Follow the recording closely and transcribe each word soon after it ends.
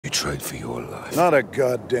You trade for your life. Not a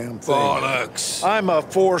goddamn thing. Bollocks! I'm a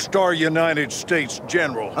 4-star United States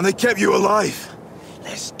general. And they kept you alive.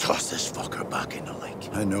 Let's toss this fucker back in the lake.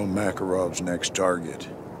 I know Makarov's next target.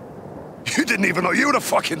 You didn't even know you were the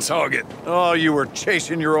fucking target! Oh, you were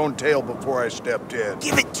chasing your own tail before I stepped in.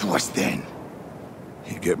 Give it to us then.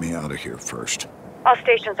 You get me out of here first. All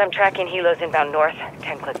stations, I'm tracking helos inbound north.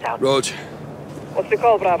 10 clicks out. Rog. What's the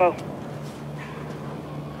call, Bravo?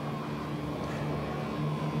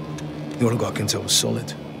 The order got intel was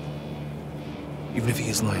solid. Even if he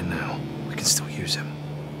is lying now, we can still use him.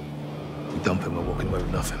 We dump him, we're walking away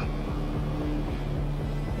with nothing.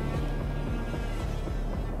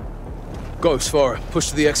 Ghost, Farah, push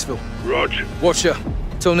to the exfil. Rog. Watcher,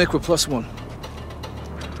 tell Nick we're +1.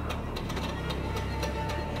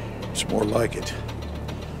 It's more like it.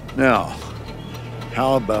 Now,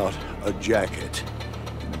 how about a jacket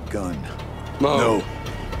and a gun? No.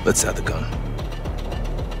 Let's add the gun.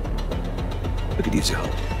 We could use your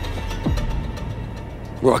help.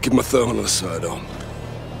 Right, give my thermal on the side on.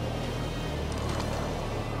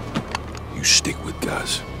 You stick with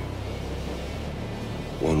Gaz.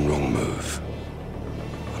 One wrong move,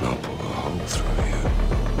 and I'll put a hole through you.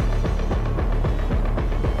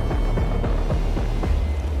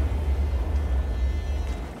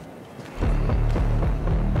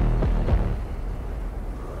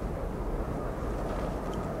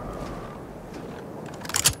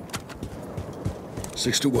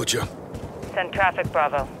 Six to Watcher. Send traffic,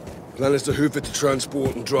 Bravo. Plan is to hoof it to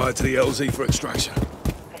transport and drive to the LZ for extraction.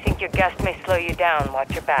 I think your guest may slow you down.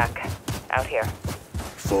 Watch your back. Out here.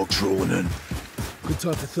 Fog's rolling in. Good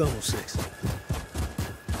time for thermal, 6.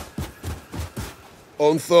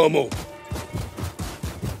 On thermal.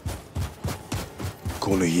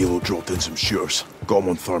 Corner Hilo dropped in some shooters. Got them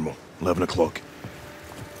on thermal. 11 o'clock.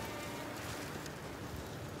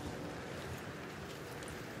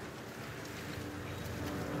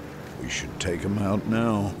 We should take him out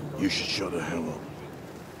now. You should shut the hell up.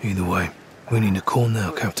 Either way, we need a call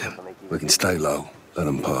now, Captain. We can stay low. Let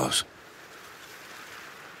them pass.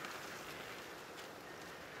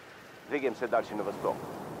 Двигаемся дальше на восток.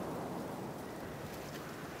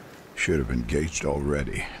 Should have engaged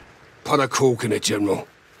already. Put a cork in it, General.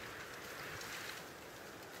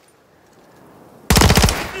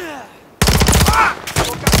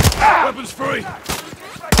 Weapons free!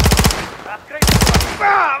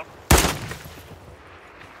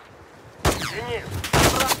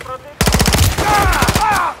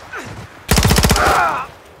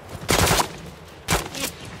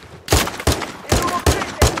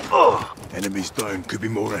 Enemies down. Could be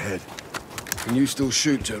more ahead. Can you still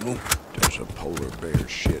shoot, General? There's a polar bear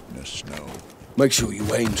shit in the snow. Make sure you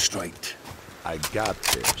aim straight. I got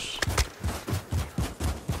this.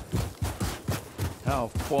 How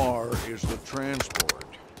far is the transport?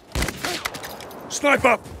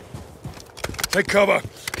 Sniper! Take cover.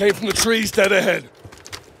 Came from the trees dead ahead.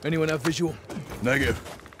 Anyone have visual? Negative.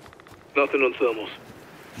 Nothing on thermals.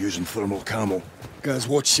 Using thermal camo. Guys,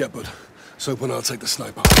 watch Shepard. Soap and I'll take the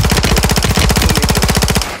sniper.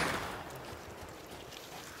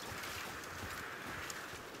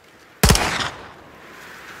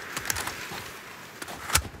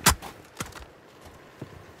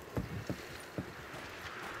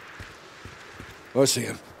 I see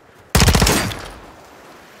him.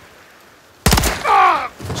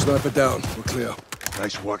 Sniper down. We're clear.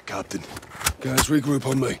 Nice work, Captain. Guys, regroup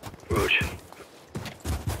on me. Roach.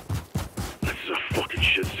 This is a fucking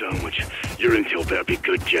shit sandwich. Your intel better be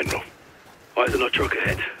good, General. Eyes on our truck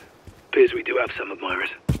ahead. Appears we do have some admirers.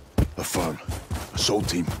 A farm. Assault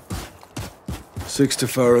team. 6 to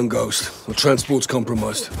Farah and Ghost. The transport's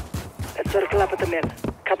compromised. Let's circle up at the mill.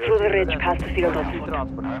 Cut through the ridge past the field on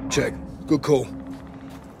foot. Check. Good call.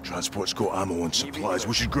 Transport's got ammo and supplies.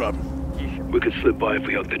 We should grab them. We could slip by if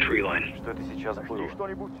we hug the tree line. Что это сейчас было?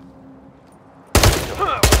 Что-нибудь?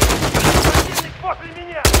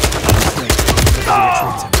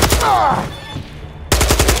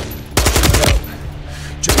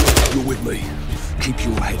 General, you're with me. Keep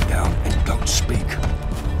your head down and don't speak.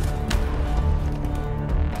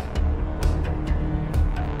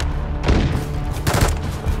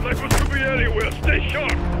 Snipers could be anywhere. Stay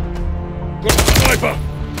sharp. Got the sniper!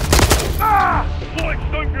 Deploying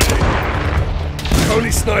stun grenade.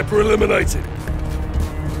 Only sniper eliminated.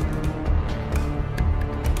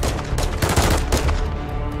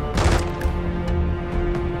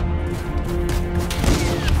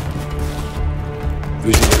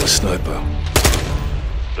 Vision of a sniper.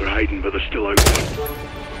 They're hiding, but they're still out there.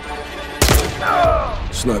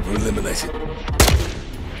 Sniper eliminated.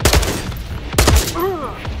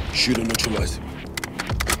 Shooter neutralized.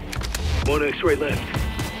 One X right left.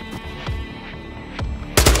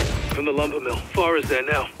 From the lumber mill. Far is there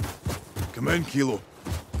now? Come in, Kilo.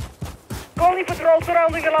 Colony patrol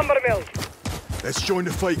surrounding the lumber mill. Let's join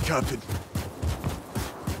the fight, Captain.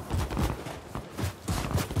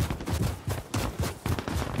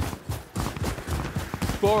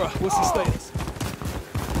 Bora, what's the status?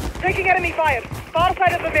 Taking enemy fire. Far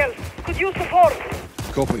side of the mill. Could use support.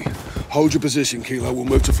 Copy. Hold your position, Kilo. We'll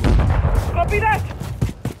move to front. Copy that.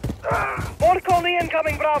 More colony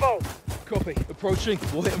incoming, Bravo. Copy. Approaching.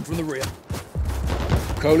 We'll hit him from the rear.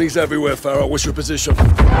 Colonies everywhere, Farrell. What's your position?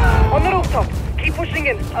 On the rooftop. Keep pushing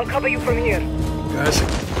in. I'll cover you from here. Guys,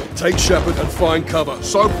 take Shepard and find cover.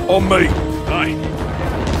 Soap on me. Aye.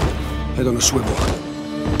 Head on a swivel.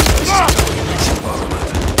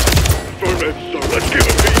 Burn so let's give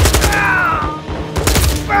him peace.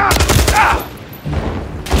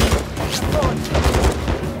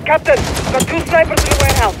 Captain, got 2 snipers in the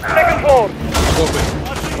warehouse. Second floor. Copy.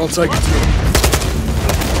 I'll take it through.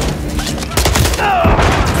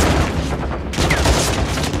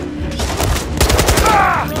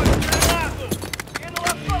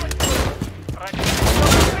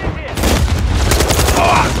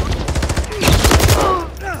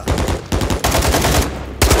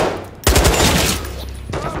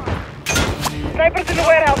 Snipers in the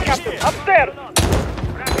warehouse, Captain. Upstairs.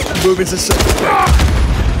 Moving to second.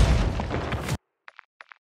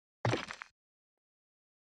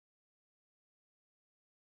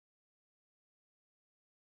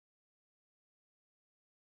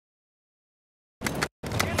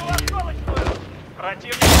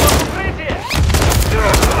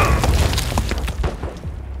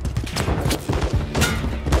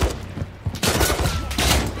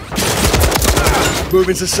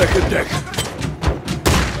 Moving to second deck.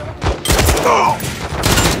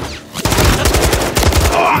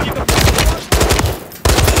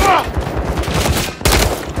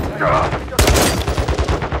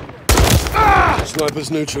 Snipers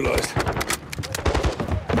neutralized.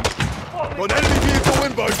 Got enemy vehicle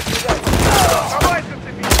inbound.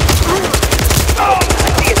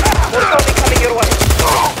 More colony coming your way.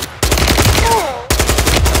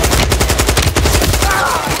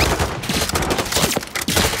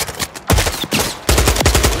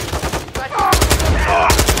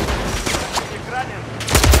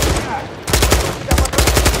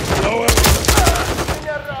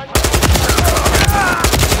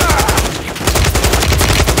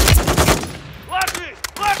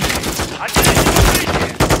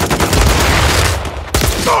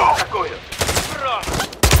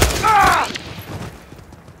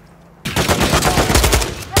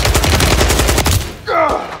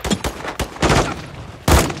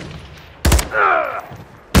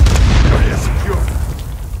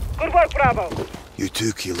 Good work, Bravo. You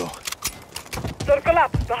too, Kilo. Circle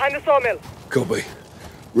up, behind the sawmill. Copy.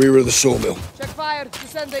 Rear of the sawmill. Check fire,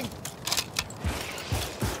 descending.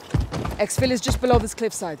 Exfil is just below this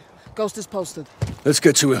cliffside. Ghost is posted. Let's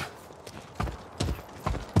get to him.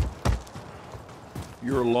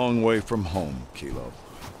 You're a long way from home, Kilo.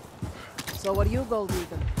 So are you, Gold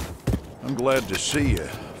Eagle? I'm glad to see you,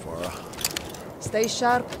 Farah. Stay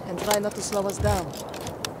sharp and try not to slow us down.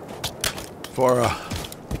 Farah,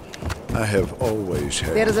 I have always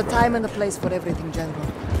had... There is a time and a place for everything, General.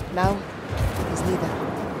 Now is neither.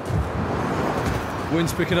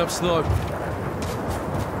 Wind's picking up slow.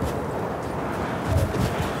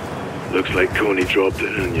 Looks like Coney dropped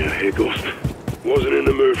it on you, hey Ghost? Wasn't in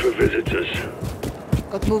the mood for visitors.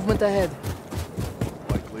 Got movement ahead.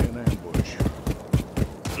 Likely an ambush.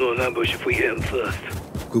 Not an ambush if we get him first.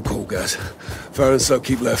 Good call, guys. Farrell and Soap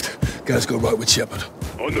keep left. Guys go right with Shepard.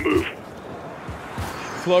 On the move.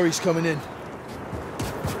 Flurry's coming in.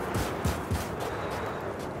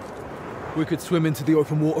 We could swim into the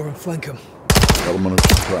open water and flank him. Element of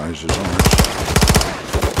surprise is on us.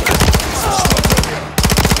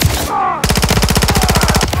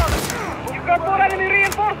 You've got more enemy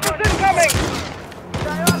reinforcements incoming!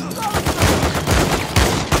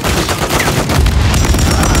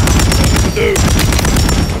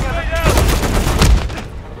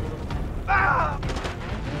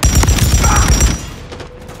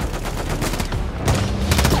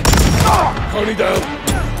 Coney down.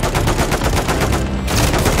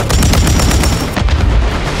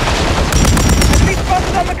 Enemy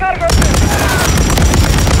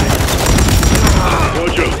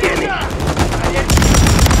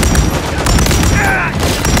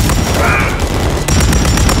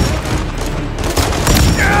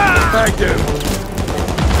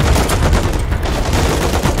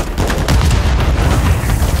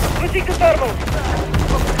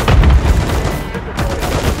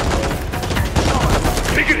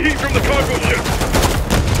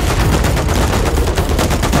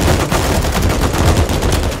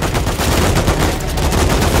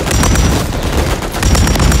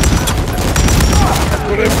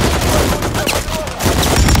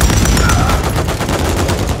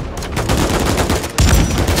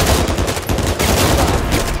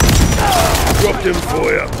him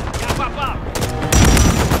for you.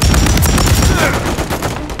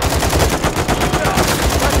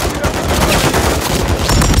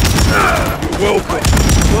 You're welcome.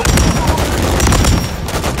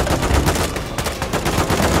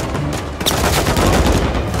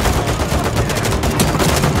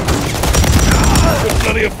 Good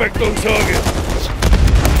bloody effect on target.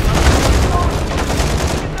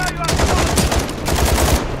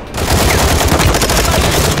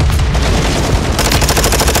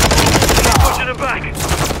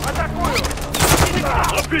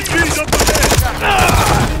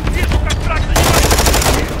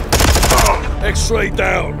 X-ray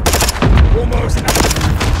down. Almost.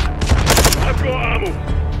 I've got ammo.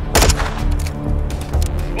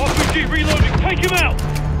 RPG reloading. Take him out.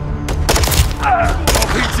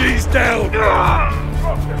 RPG's down.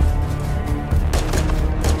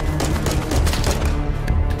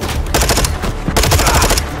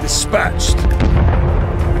 Dispatched.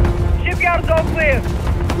 Shipyard's all clear.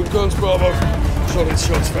 Good guns, Bravo. Solid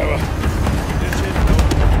shots, Farah.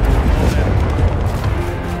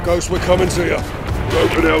 Ghost, we're coming to you.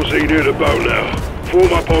 Open LZ near the boat now.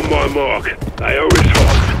 Form up on my mark. AO is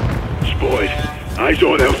hot. Spotted. Eyes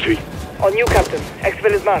on LZ. On you, Captain.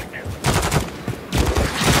 Exfil is marked.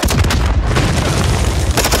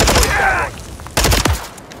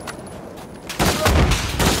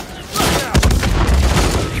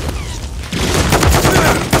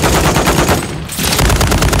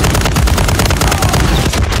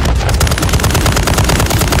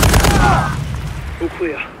 All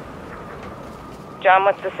clear. John,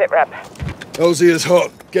 what's the sitrep? LZ is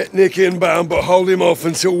hot. Get Nick inbound, but hold him off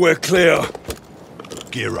until we're clear.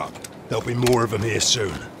 Gear up. There'll be more of them here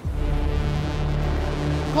soon.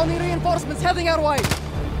 Calling reinforcements heading our way.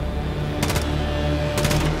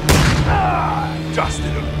 Dusted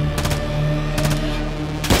them.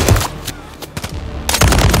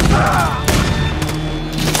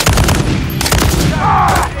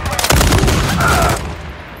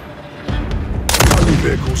 Enemy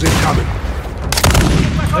vehicles incoming.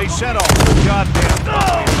 They set off. Goddamn.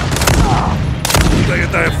 Lay a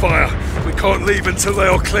damn fire. We can't leave until they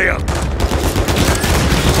are clear.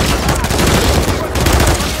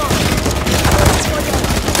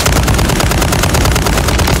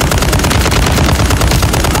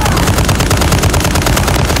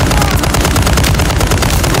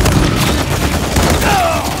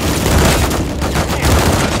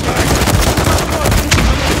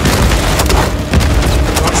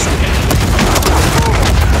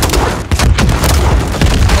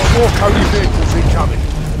 More Cody vehicles incoming.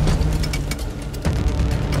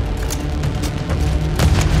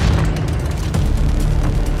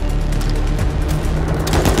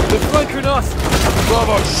 They're flanking us.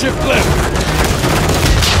 Bravo, shift left.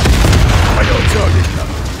 I got a target.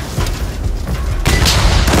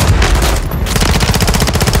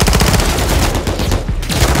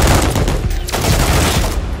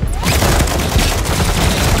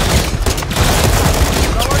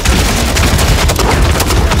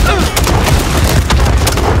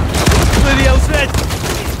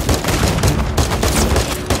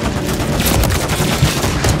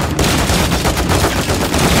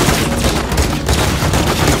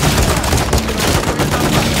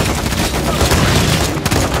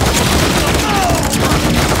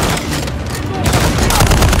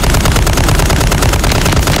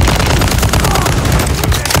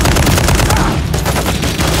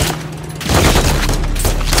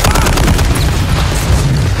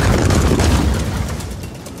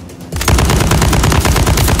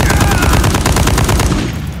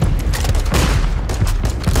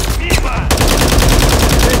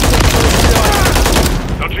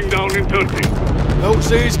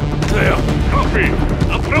 LZ's clear. Copy.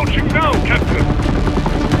 Approaching now, Captain.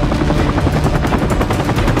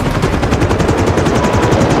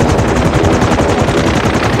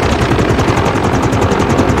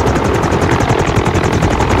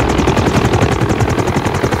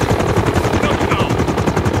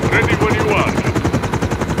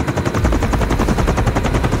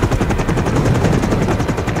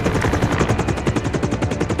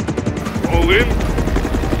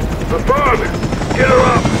 Get her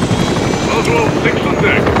up! Oswald, 6 on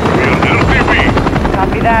deck. We are LTV.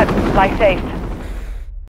 Copy that. Fly safe.